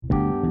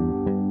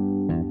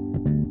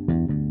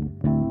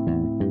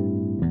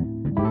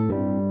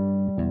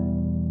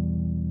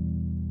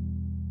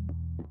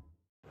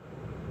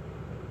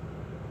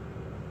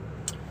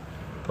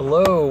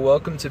Hello,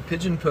 welcome to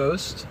Pigeon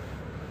Post.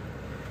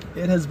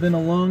 It has been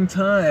a long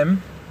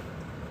time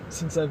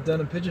since I've done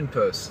a Pigeon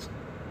Post.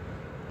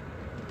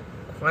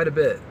 Quite a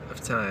bit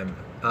of time.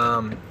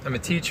 I'm a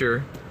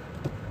teacher,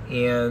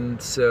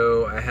 and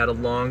so I had a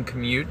long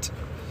commute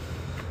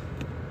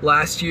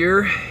last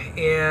year,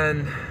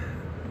 and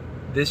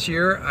this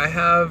year I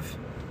have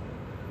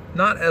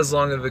not as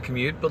long of a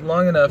commute, but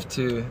long enough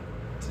to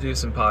do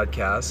some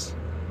podcasts.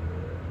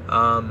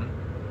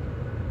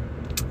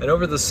 And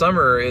over the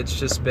summer, it's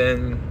just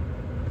been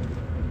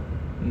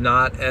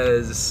not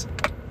as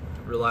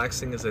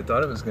relaxing as I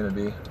thought it was going to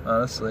be,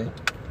 honestly.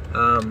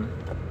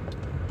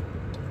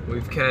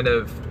 We've kind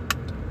of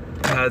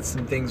had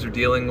some things we're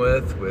dealing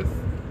with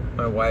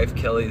my wife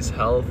Kelly's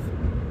health,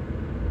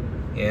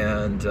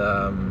 and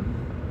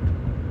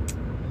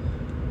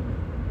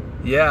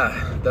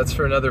yeah, that's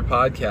for another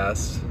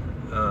podcast.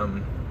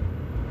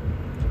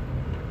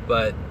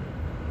 But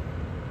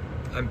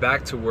I'm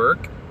back to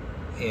work,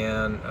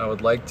 and I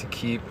would like to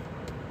keep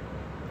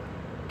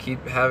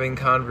having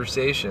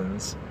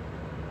conversations,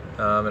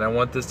 and I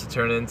want this to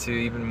turn into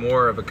even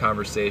more of a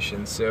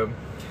conversation. So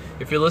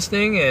if you're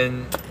listening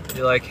and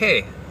you're like,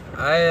 hey,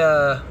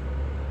 I'd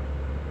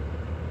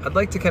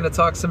like to kind of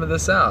talk some of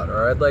this out,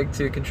 or I'd like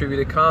to contribute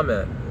a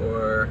comment,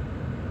 or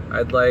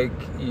I'd like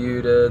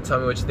you to tell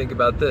me what you think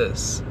about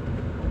this,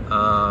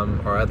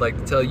 or I'd like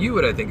to tell you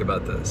what I think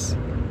about this.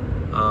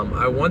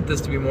 I want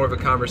this to be more of a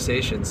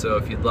conversation, so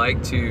if you'd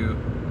like to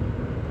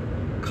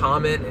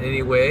comment in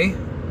any way,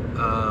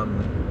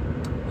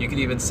 you could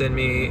even send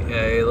me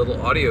a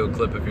little audio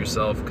clip of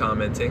yourself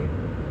commenting,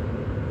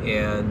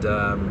 and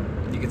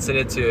you can send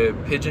it to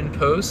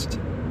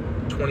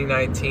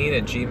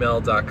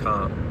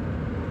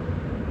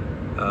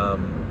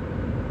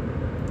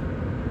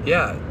pigeonpost2019@gmail.com.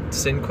 Yeah,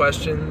 send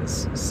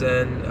questions,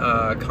 send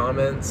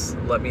comments,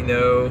 let me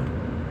know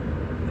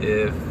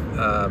if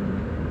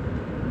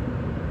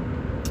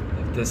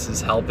this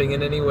is helping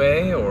in any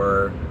way,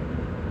 or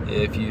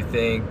if you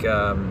think,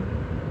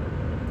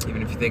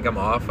 even if you think I'm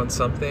off on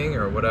something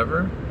or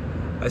whatever.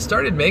 I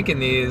started making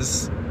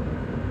these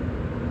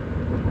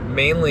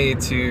mainly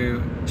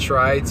to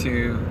try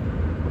to,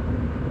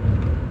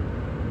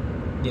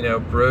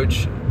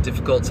 broach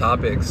difficult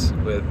topics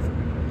with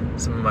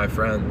some of my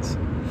friends.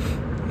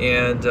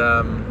 And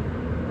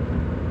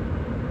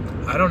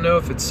I don't know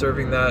if it's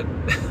serving that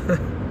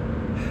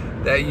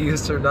that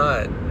use or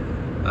not.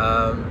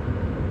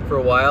 For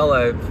a while,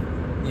 I've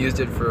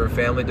used it for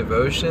family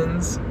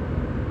devotions,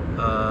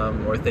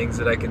 or things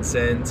that I can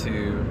send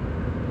to,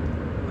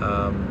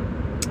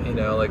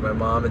 like my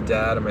mom and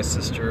dad and my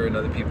sister and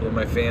other people in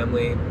my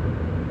family.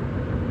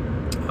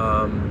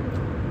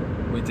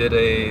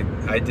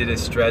 I did a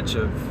stretch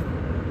of,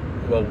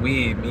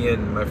 me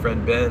and my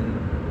friend Ben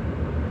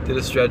did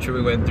a stretch where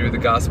we went through the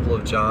Gospel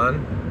of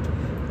John.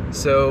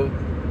 So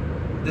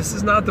this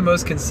is not the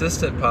most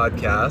consistent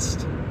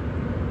podcast,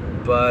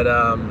 but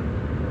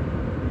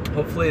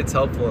hopefully it's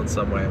helpful in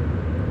some way.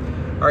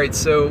 All right,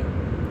 so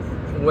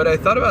what I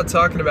thought about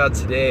talking about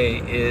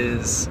today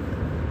is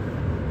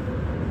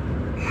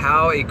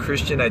how a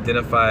Christian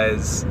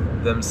identifies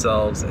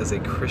themselves as a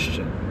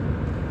Christian.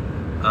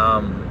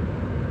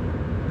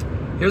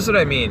 Here's what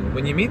I mean.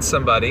 When you meet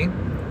somebody,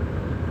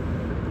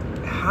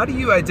 how do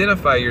you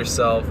identify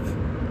yourself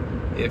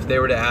if they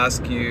were to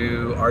ask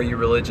you, are you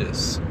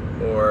religious?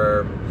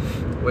 Or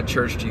what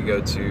church do you go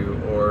to?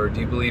 Or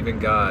do you believe in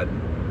God?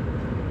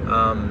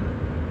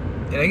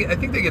 And I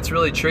think that gets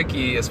really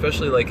tricky,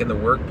 especially like in the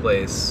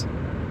workplace,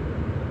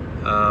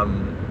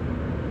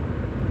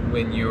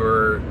 when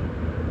you're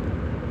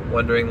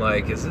wondering,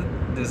 like, is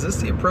this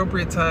the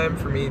appropriate time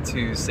for me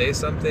to say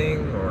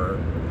something, or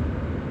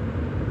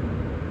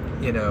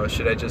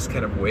should I just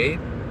kind of wait?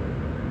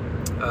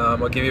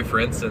 I'll give you, for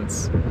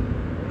instance,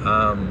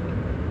 I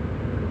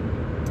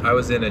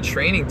was in a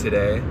training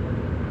today,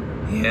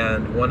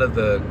 and one of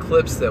the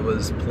clips that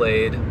was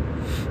played,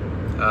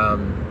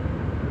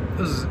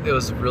 it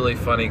was a really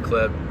funny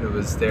clip. It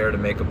was there to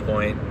make a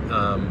point,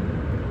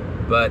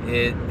 but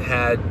it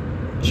had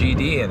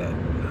GD in it,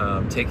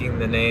 taking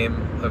the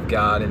name of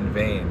God in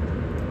vain,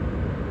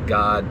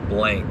 God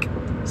blank,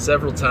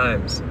 several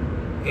times.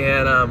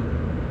 And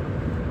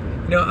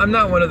I'm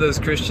not one of those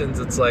Christians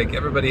that's like,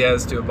 everybody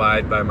has to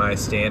abide by my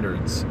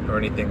standards or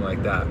anything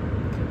like that.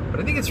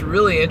 But I think it's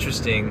really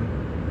interesting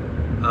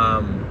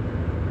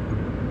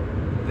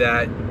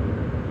that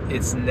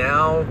it's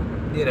now,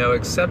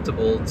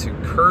 acceptable to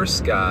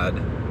curse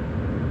God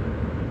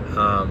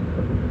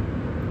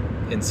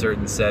in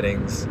certain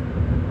settings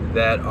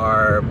that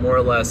are more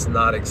or less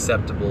not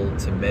acceptable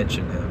to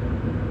mention Him.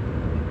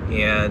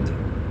 And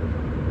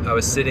I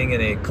was sitting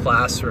in a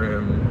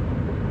classroom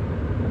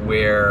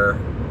where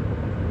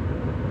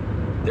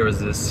there was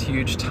this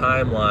huge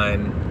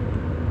timeline,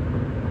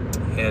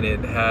 and it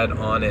had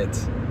on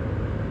it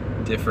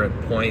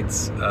different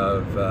points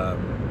of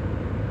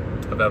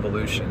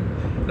evolution.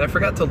 And I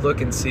forgot to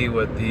look and see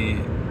what the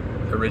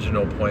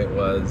original point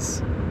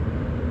was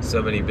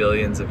so many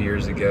billions of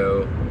years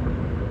ago,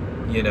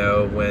 you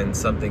know, when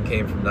something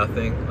came from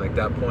nothing, like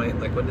that point.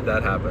 Like, when did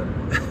that happen?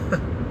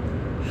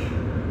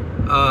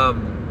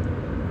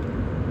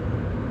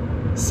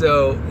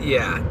 So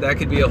yeah, that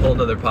could be a whole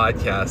nother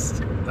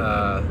podcast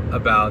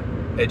about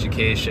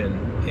education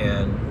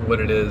and what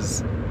it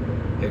is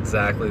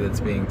exactly that's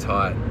being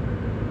taught.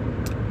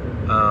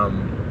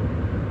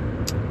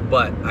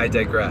 But I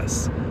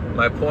digress.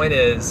 My point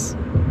is,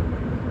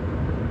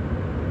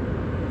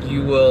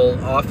 you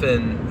will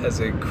often, as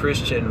a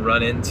Christian,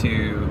 run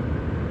into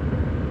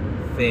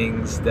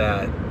things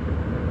that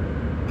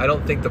I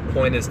don't think the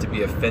point is to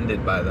be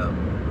offended by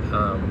them.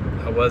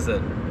 I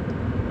wasn't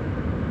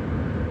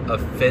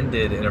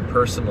offended in a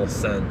personal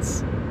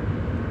sense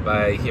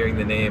by hearing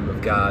the name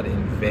of God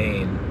in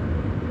vain.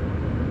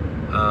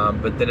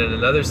 But then in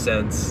another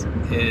sense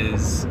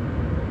is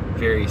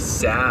very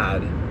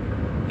sad,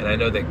 and I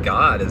know that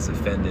God is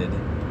offended,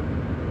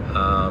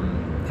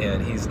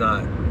 and he's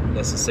not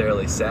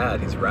necessarily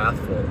sad, he's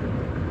wrathful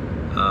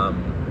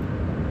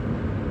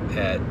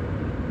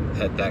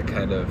at that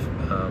kind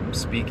of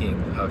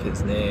speaking of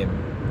his name.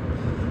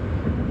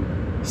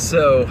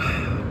 So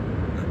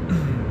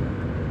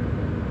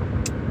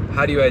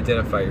how do you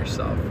identify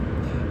yourself?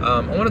 I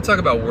want to talk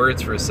about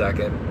words for a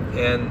second,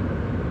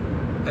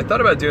 and I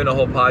thought about doing a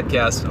whole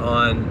podcast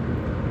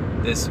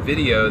on this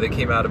video that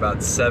came out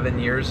about 7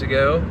 years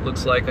ago,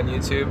 looks like, on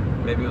YouTube.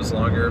 Maybe it was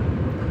longer,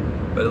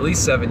 but at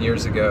least 7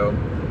 years ago,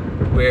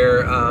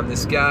 where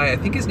this guy, I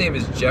think his name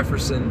is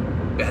Jefferson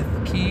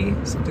Bethke,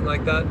 something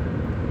like that.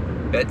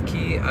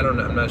 Bethke, I don't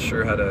know, I'm not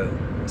sure how to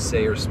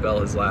say or spell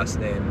his last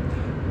name,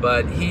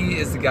 but he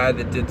is the guy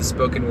that did the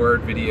spoken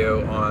word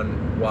video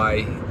on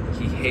why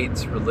he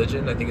hates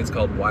religion. I think it's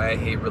called Why I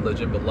Hate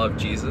Religion But Love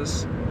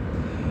Jesus.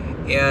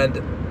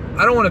 And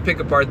I don't want to pick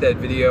apart that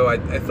video.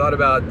 I thought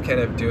about kind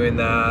of doing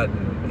that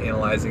and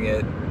analyzing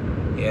it,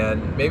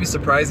 and maybe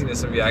surprising to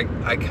some of you,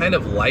 I kind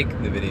of like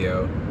the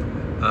video.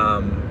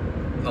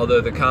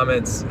 Although the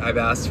comments, I've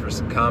asked for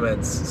some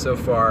comments so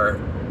far,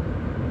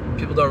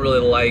 people don't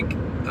really like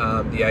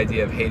the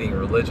idea of hating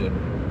religion.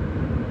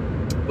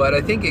 But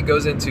I think it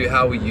goes into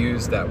how we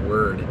use that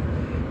word.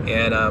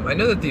 And I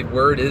know that the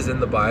word is in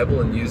the Bible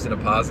and used in a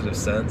positive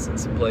sense in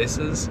some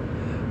places,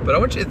 but I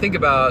want you to think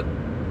about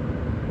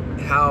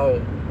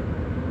how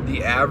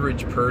the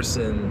average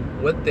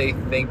person, what they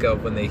think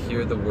of when they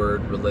hear the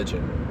word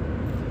religion.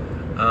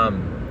 I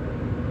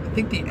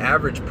think the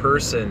average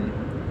person,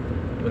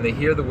 when they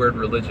hear the word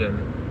religion,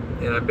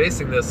 and I'm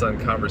basing this on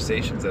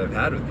conversations that I've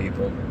had with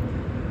people,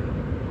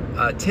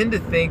 tend to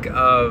think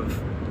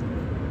of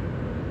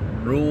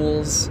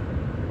rules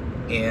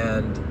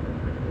and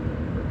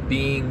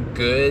being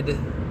good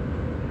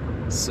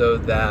so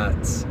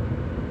that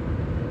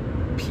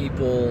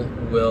people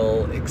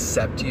will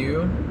accept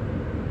you,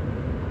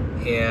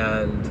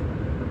 and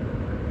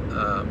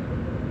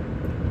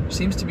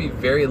seems to be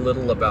very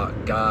little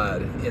about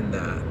God in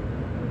that,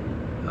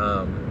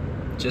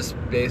 just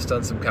based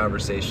on some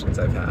conversations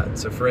I've had.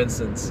 So for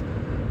instance,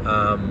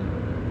 I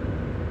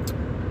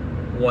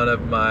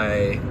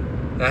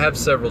have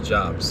several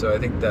jobs, so I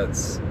think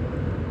that's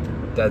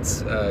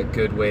a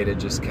good way to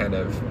just kind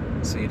of,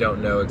 so you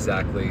don't know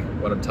exactly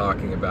what I'm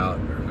talking about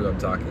or who I'm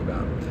talking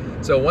about.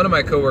 So one of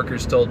my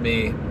coworkers told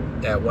me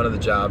at one of the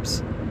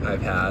jobs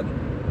I've had,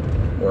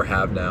 or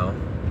have now,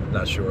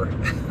 not sure.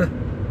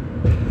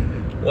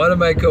 One of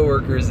my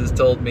coworkers has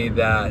told me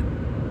that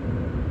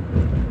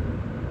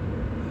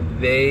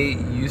they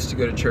used to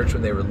go to church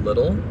when they were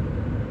little,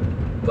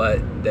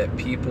 but that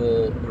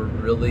people were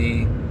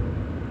really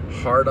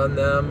hard on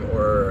them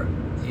or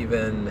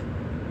even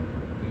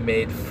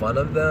made fun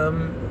of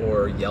them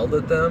or yelled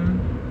at them.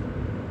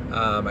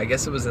 I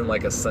guess it was in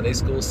like a Sunday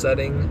school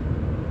setting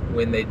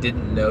when they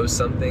didn't know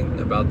something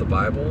about the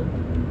Bible,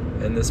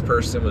 and this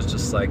person was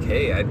just like,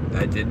 hey, I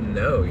didn't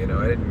know,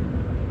 I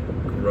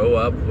didn't grow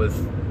up with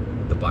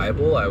the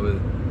Bible.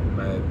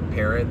 My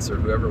parents or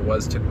whoever it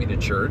was took me to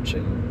church,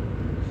 and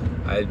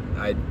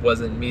I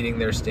wasn't meeting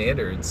their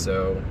standards,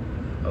 so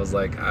I was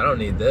like, I don't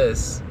need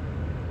this,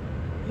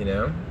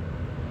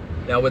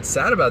 Now what's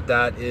sad about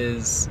that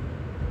is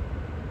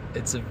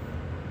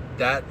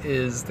that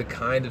is the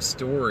kind of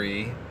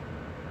story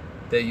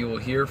that you will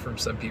hear from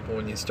some people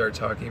when you start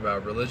talking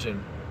about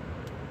religion.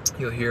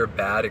 You'll hear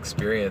bad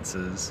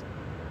experiences,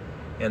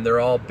 and they're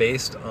all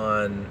based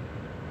on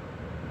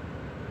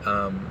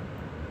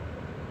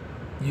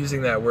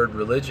using that word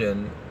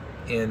religion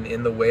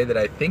in the way that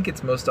I think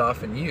it's most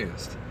often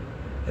used,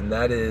 and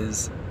that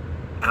is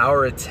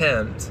our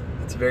attempt.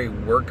 It's a very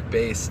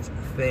work-based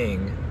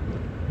thing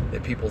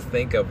that people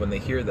think of when they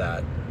hear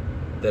that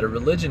a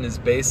religion is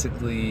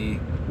basically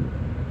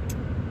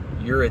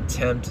your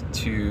attempt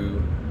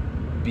to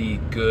be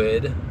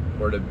good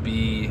or to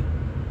be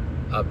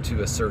up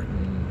to a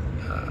certain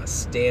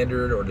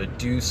standard or to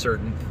do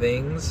certain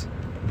things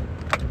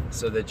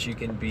so that you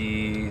can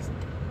be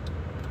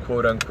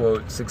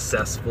quote-unquote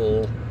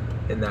successful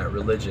in that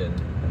religion.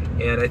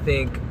 And I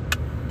think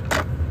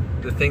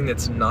the thing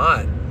that's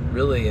not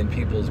really in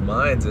people's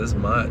minds as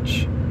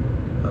much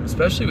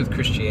especially with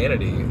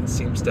Christianity. It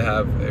seems to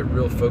have a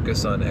real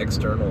focus on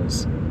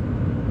externals.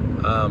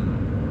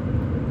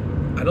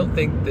 I don't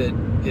think that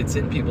it's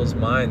in people's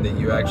mind that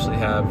you actually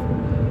have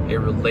a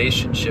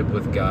relationship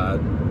with God,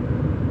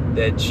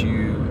 that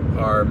you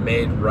are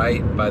made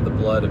right by the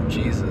blood of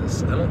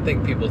Jesus. I don't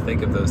think people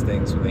think of those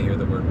things when they hear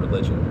the word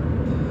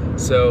religion.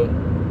 So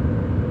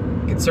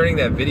concerning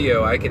that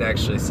video, I can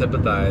actually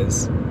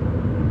sympathize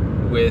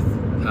with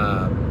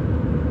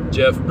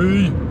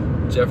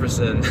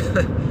Jefferson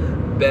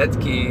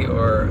Bethke,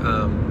 or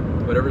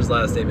whatever his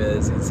last name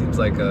is. He seems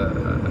like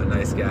a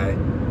nice guy,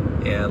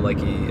 and like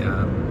he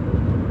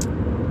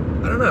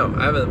I don't know,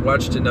 I haven't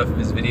watched enough of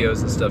his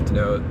videos and stuff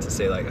to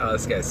say like, oh,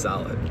 this guy's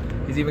solid.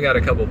 He's even got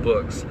a couple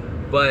books,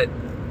 but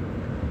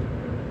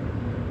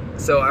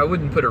so I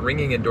wouldn't put a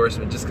ringing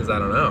endorsement just because I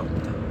don't know.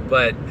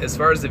 But as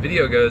far as the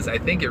video goes, I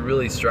think it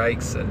really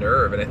strikes a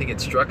nerve, and I think it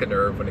struck a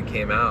nerve when it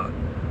came out,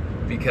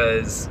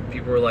 because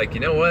people were like, you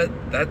know what,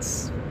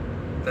 that's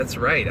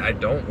right, I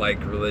don't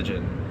like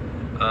religion.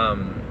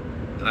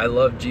 I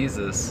love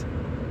Jesus,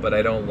 but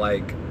I don't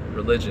like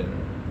religion.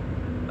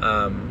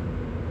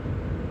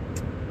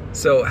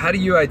 So how do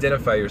you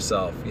identify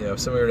yourself? You know, if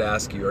somebody were to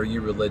ask you, are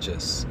you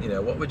religious? You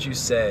know, what would you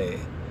say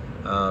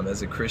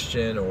as a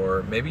Christian?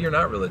 Or maybe you're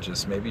not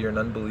religious. Maybe you're an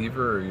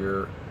unbeliever, or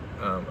you're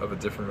of a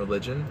different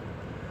religion.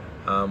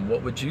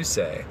 What would you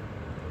say?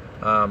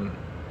 I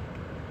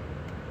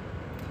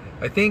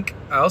think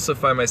I also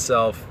find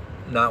myself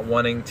not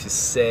wanting to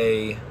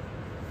say,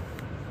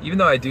 even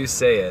though I do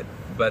say it,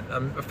 but I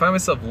find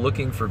myself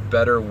looking for a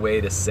better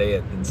way to say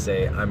it than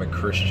say I'm a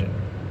Christian.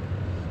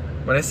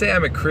 When I say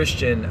I'm a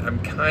Christian,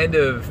 I'm kind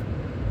of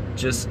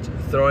just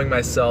throwing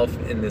myself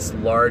in this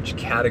large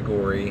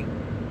category.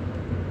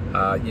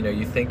 You know,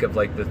 you think of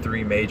like the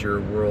three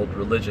major world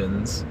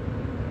religions,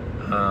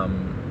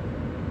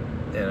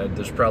 and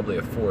there's probably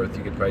a fourth.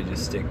 You could probably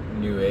just stick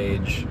New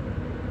Age,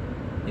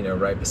 you know,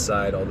 right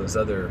beside all those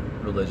other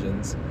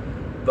religions.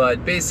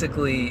 But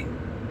basically,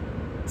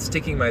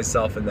 sticking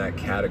myself in that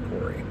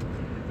category.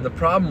 And the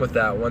problem with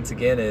that, once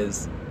again,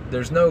 is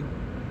there's no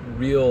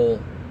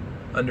real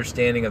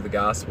understanding of the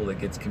gospel that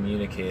gets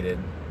communicated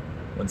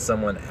when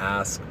someone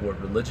asks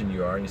what religion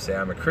you are and you say,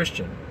 I'm a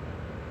Christian.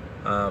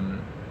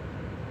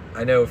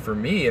 I know for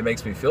me, it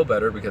makes me feel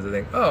better because I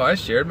think, oh, I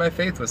shared my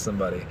faith with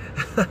somebody.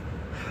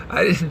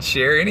 I didn't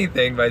share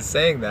anything by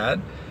saying that.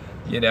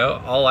 You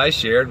know, all I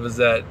shared was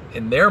that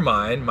in their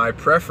mind, my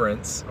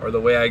preference, or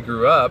the way I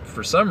grew up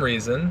for some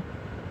reason,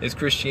 is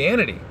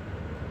Christianity.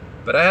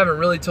 But I haven't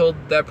really told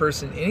that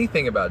person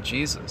anything about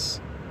Jesus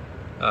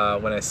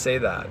when I say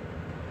that.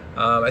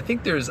 I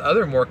think there's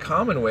other more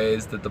common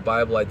ways that the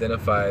Bible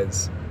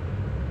identifies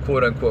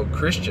quote-unquote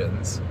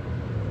Christians.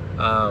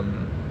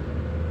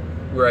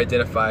 We're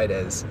identified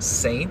as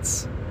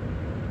saints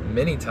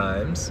many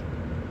times.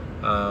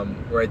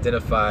 We're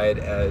identified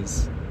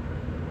as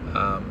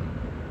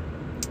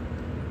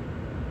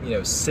you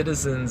know,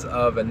 citizens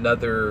of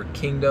another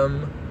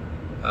kingdom.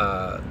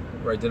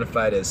 We're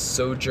identified as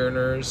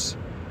sojourners.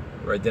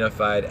 We're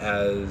identified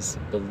as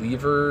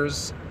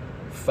believers,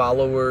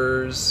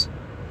 followers.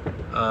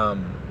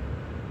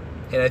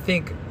 And I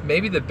think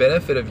maybe the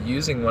benefit of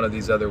using one of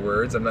these other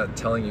words, I'm not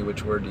telling you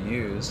which word to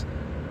use.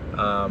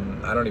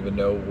 I don't even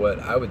know what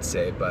I would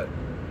say, but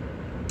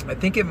I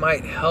think it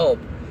might help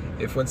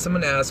if when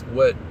someone asks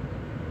what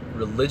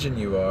religion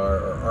you are,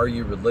 or are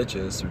you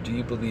religious, or do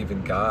you believe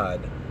in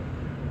God,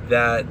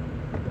 that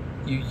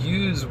you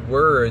use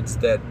words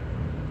that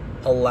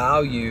allow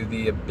you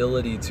the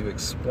ability to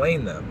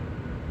explain them.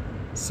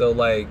 So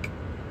like,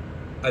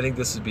 I think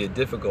this would be a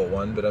difficult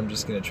one, but I'm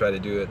just going to try to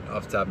do it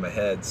off the top of my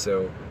head.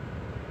 So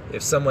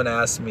if someone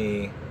asked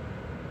me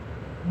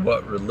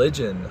what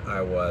religion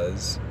I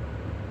was,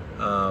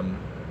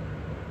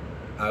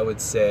 I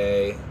would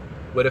say,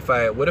 what if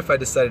I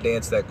decided to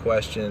answer that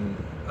question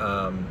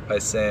by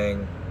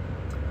saying,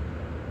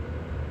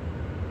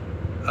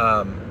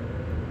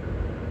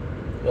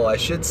 well, I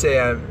should say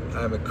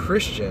I'm a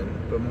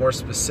Christian, but more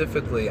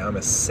specifically, I'm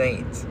a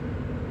saint.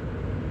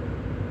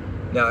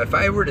 Now, if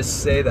I were to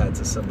say that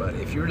to somebody,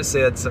 if you were to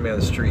say that to somebody on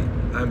the street,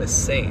 I'm a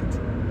saint,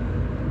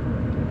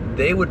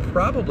 they would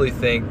probably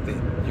think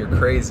that you're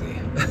crazy,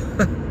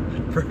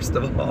 first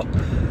of all,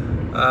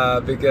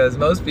 because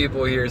most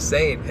people hear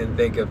saint and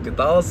think of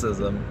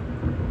Catholicism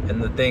and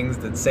the things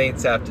that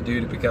saints have to do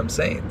to become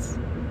saints,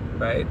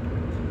 right?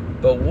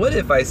 But what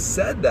if I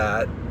said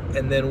that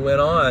and then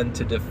went on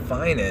to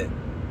define it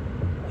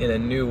in a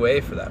new way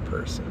for that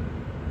person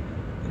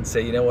and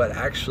say, you know what,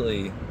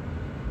 actually,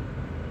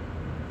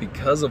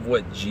 because of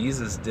what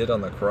Jesus did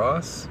on the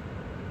cross,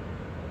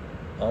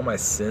 all my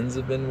sins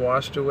have been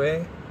washed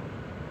away.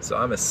 So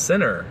I'm a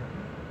sinner,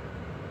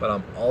 but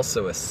I'm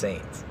also a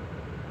saint.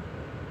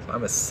 So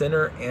I'm a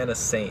sinner and a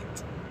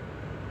saint.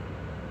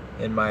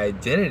 And my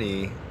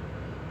identity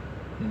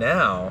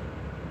now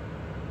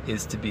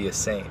is to be a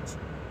saint,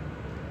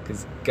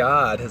 because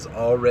God has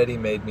already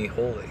made me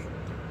holy.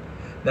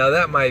 Now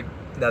that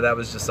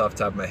was just off the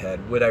top of my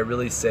head. Would I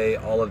really say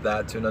all of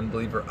that to an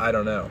unbeliever? I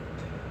don't know.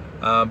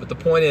 But the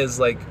point is,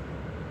 like,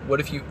 what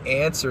if you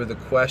answer the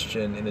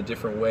question in a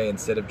different way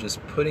instead of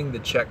just putting the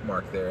check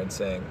mark there and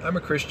saying, I'm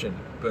a Christian,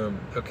 boom,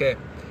 okay.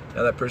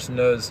 Now that person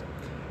knows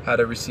how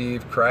to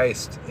receive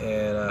Christ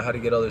and how to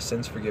get all their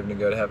sins forgiven and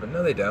go to heaven.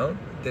 No, they don't.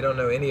 They don't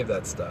know any of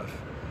that stuff.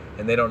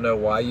 And they don't know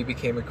why you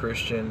became a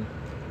Christian,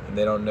 and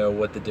they don't know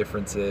what the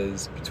difference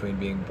is between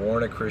being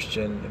born a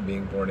Christian and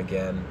being born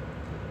again.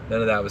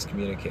 None of that was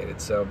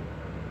communicated. So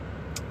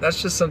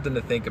that's just something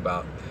to think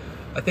about.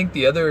 I think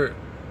the other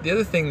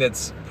thing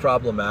that's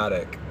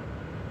problematic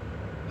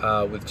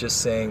with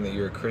just saying that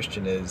you're a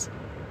Christian is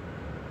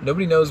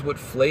nobody knows what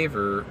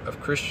flavor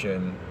of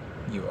Christian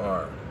you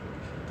are.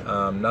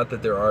 Not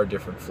that there are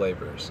different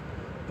flavors,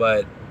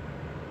 but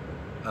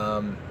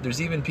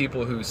there's even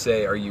people who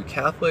say, are you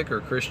Catholic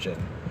or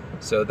Christian?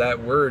 So that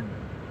word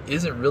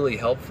isn't really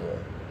helpful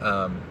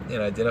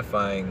in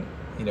identifying,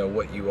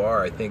 what you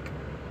are. I think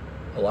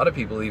a lot of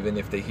people, even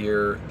if they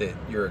hear that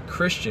you're a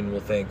Christian, will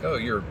think, oh,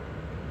 you're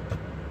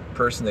a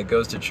person that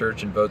goes to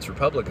church and votes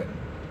Republican.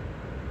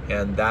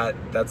 And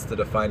that's the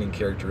defining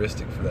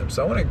characteristic for them.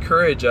 So I want to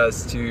encourage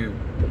us to,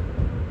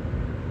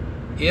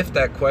 if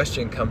that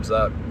question comes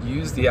up,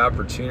 use the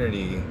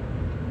opportunity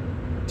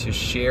to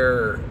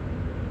share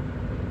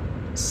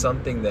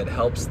something that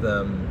helps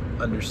them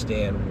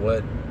understand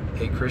what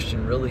a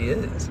Christian really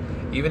is.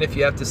 Even if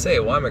you have to say,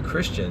 well, I'm a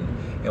Christian,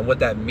 and what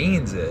that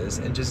means is,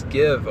 and just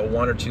give a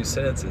one or two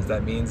sentences,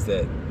 that means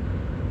that,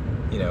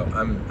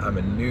 I'm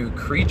a new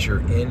creature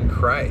in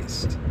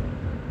Christ,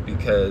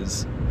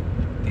 because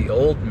the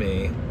old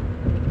me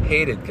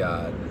hated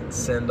God, and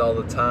sinned all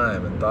the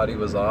time, and thought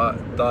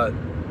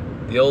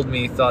the old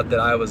me thought that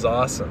I was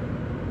awesome,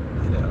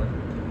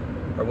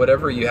 or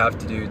whatever you have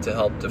to do to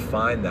help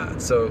define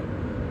that. So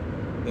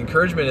the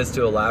encouragement is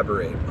to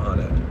elaborate on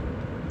it.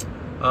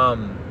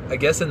 I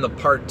guess in the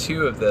part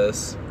 2 of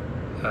this,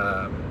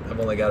 I've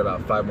only got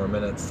about 5 more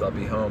minutes, so I'll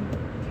be home.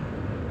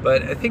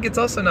 But I think it's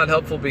also not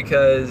helpful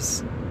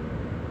because,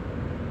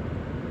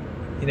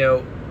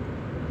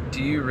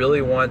 do you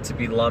really want to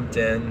be lumped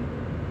in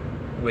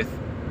with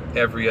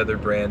every other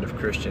brand of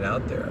Christian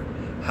out there?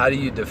 How do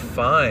you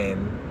define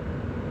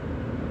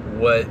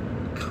what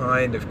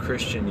kind of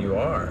Christian you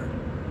are?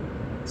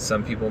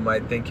 Some people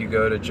might think you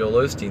go to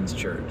Joel Osteen's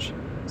church.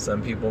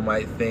 Some people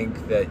might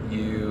think that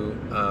you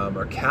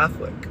are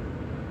Catholic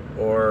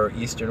or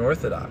Eastern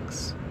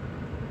Orthodox.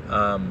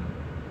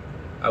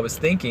 I was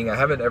thinking, I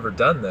haven't ever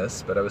done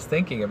this, but I was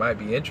thinking it might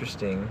be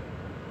interesting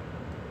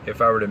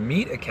if I were to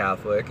meet a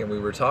Catholic and we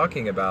were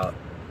talking about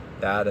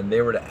that and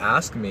they were to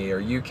ask me, are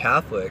you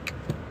Catholic?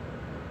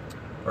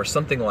 Or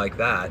something like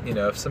that,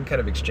 if some kind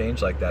of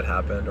exchange like that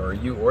happened, or are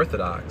you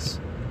Orthodox?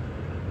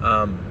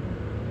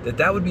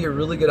 That would be a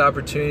really good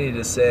opportunity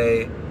to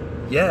say,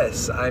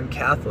 yes, I'm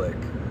Catholic,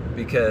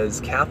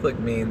 because Catholic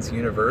means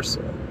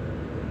universal,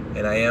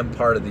 and I am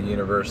part of the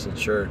universal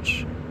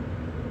church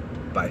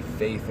by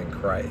faith in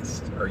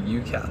Christ. Are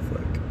you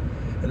Catholic?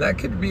 And that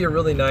could be a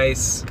really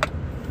nice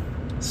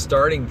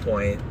starting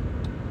point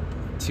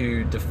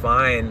to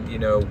define,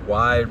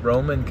 why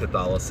Roman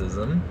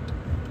Catholicism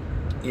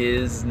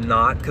is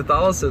not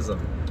Catholicism.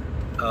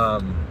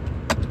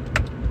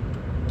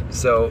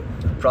 So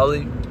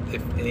probably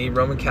if any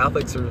Roman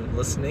Catholics are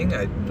listening,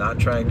 I'm not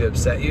trying to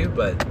upset you,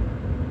 but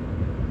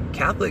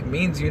Catholic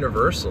means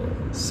universal.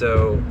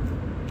 So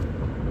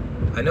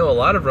I know a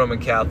lot of Roman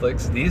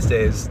Catholics these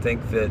days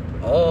think that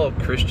all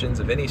Christians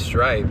of any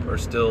stripe are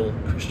still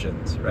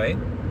Christians, right?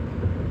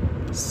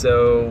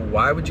 So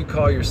why would you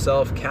call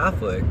yourself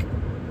Catholic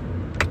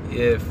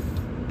if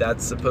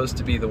that's supposed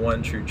to be the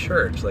one true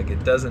church? Like,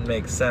 it doesn't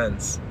make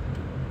sense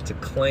to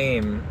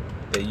claim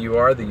that you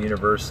are the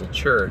universal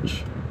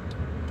church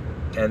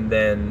and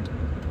then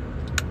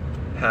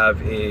have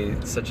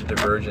such a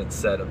divergent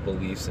set of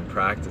beliefs and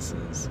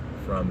practices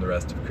from the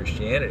rest of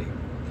Christianity.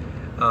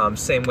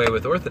 Same way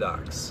with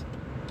Orthodox.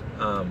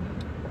 I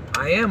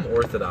am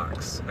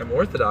Orthodox. I'm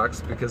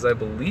Orthodox because I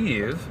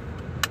believe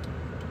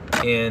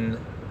in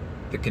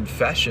the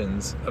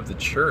confessions of the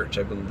church.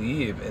 I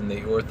believe in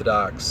the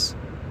Orthodox,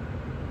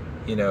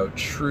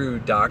 true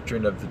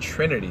doctrine of the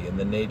Trinity and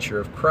the nature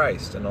of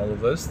Christ and all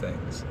of those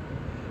things.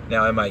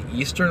 Now, am I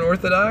Eastern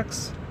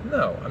Orthodox?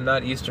 No, I'm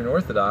not Eastern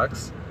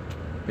Orthodox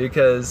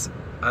because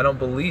I don't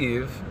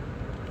believe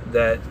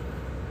that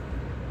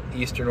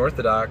Eastern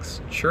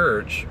Orthodox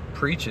Church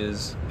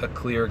preaches a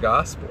clear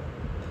gospel.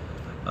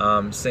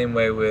 Same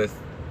way with,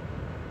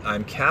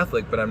 I'm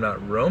Catholic, but I'm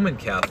not Roman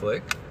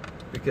Catholic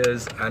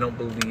because I don't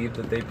believe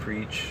that they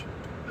preach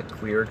a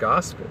clear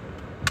gospel.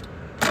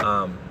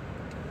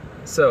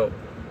 So,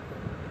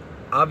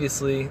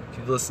 obviously, if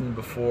you've listened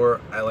before,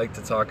 I like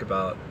to talk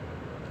about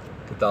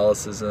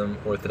Catholicism,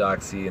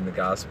 Orthodoxy, and the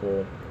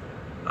gospel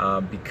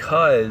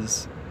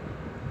because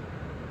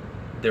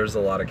there's a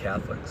lot of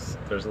Catholics,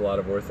 there's a lot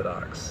of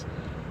Orthodox,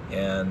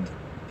 and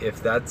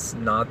if that's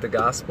not the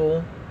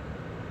gospel,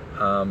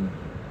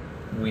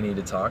 we need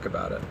to talk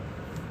about it.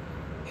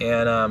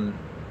 And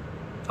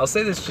I'll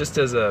say this just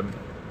as a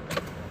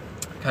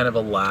kind of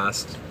a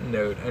last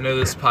note. I know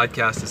this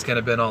podcast has kind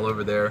of been all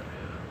over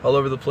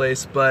the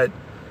place, but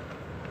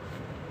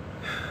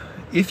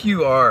if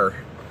you are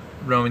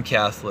Roman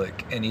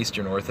Catholic and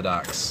Eastern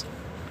Orthodox,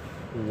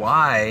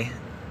 why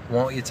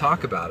won't you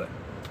talk about it?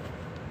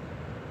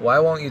 Why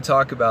won't you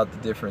talk about the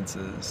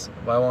differences?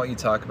 Why won't you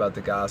talk about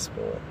the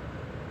gospel?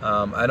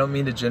 I don't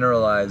mean to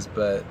generalize,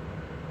 but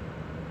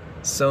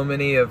so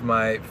many of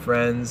my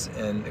friends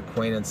and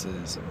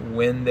acquaintances,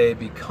 when they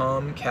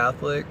become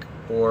Catholic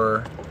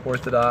or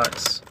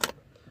Orthodox,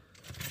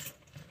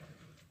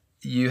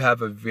 you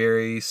have a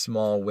very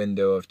small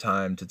window of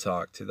time to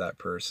talk to that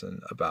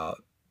person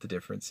about the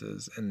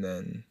differences. And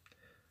then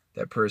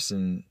that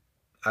person,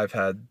 I've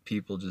had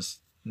people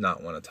just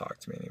not want to talk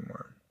to me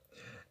anymore.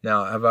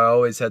 Now, have I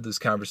always had those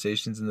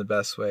conversations in the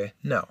best way?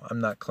 No, I'm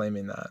not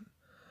claiming that.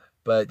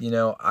 But,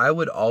 I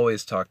would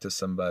always talk to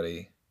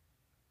somebody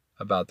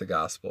about the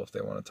gospel if they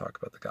want to talk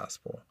about the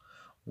gospel.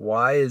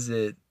 Why is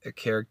it a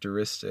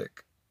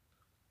characteristic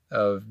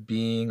of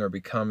being or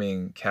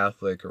becoming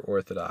Catholic or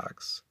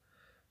Orthodox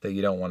that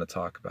you don't want to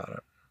talk about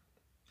it?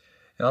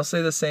 And I'll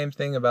say the same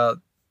thing about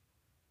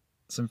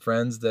some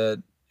friends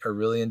that are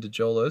really into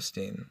Joel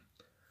Osteen.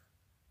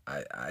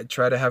 I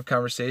try to have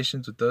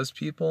conversations with those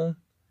people,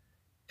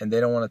 and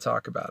they don't want to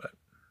talk about it.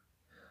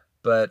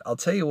 But I'll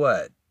tell you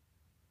what,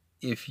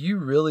 if you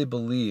really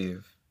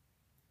believe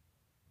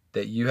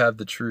that you have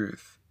the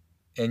truth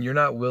and you're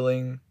not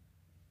willing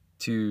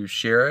to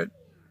share it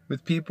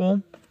with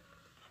people,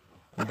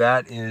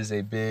 that is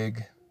a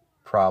big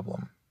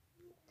problem.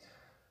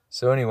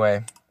 So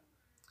anyway,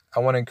 I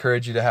want to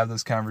encourage you to have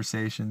those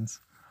conversations.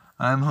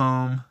 I'm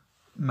home.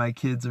 My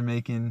kids are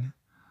making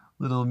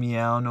little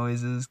meow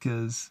noises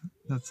because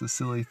that's a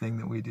silly thing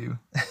that we do.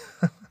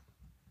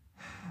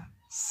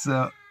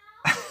 So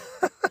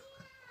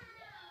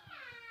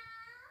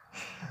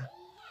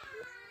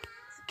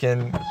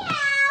can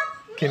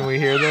we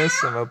hear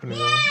this? I'm opening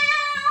it. I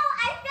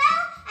felt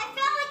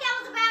like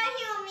I was about to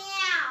hear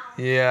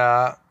a meow.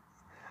 Yeah.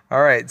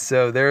 All right,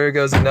 so there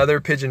goes another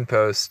pigeon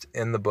post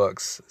in the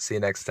books. See you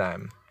next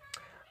time.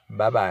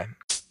 Bye-bye.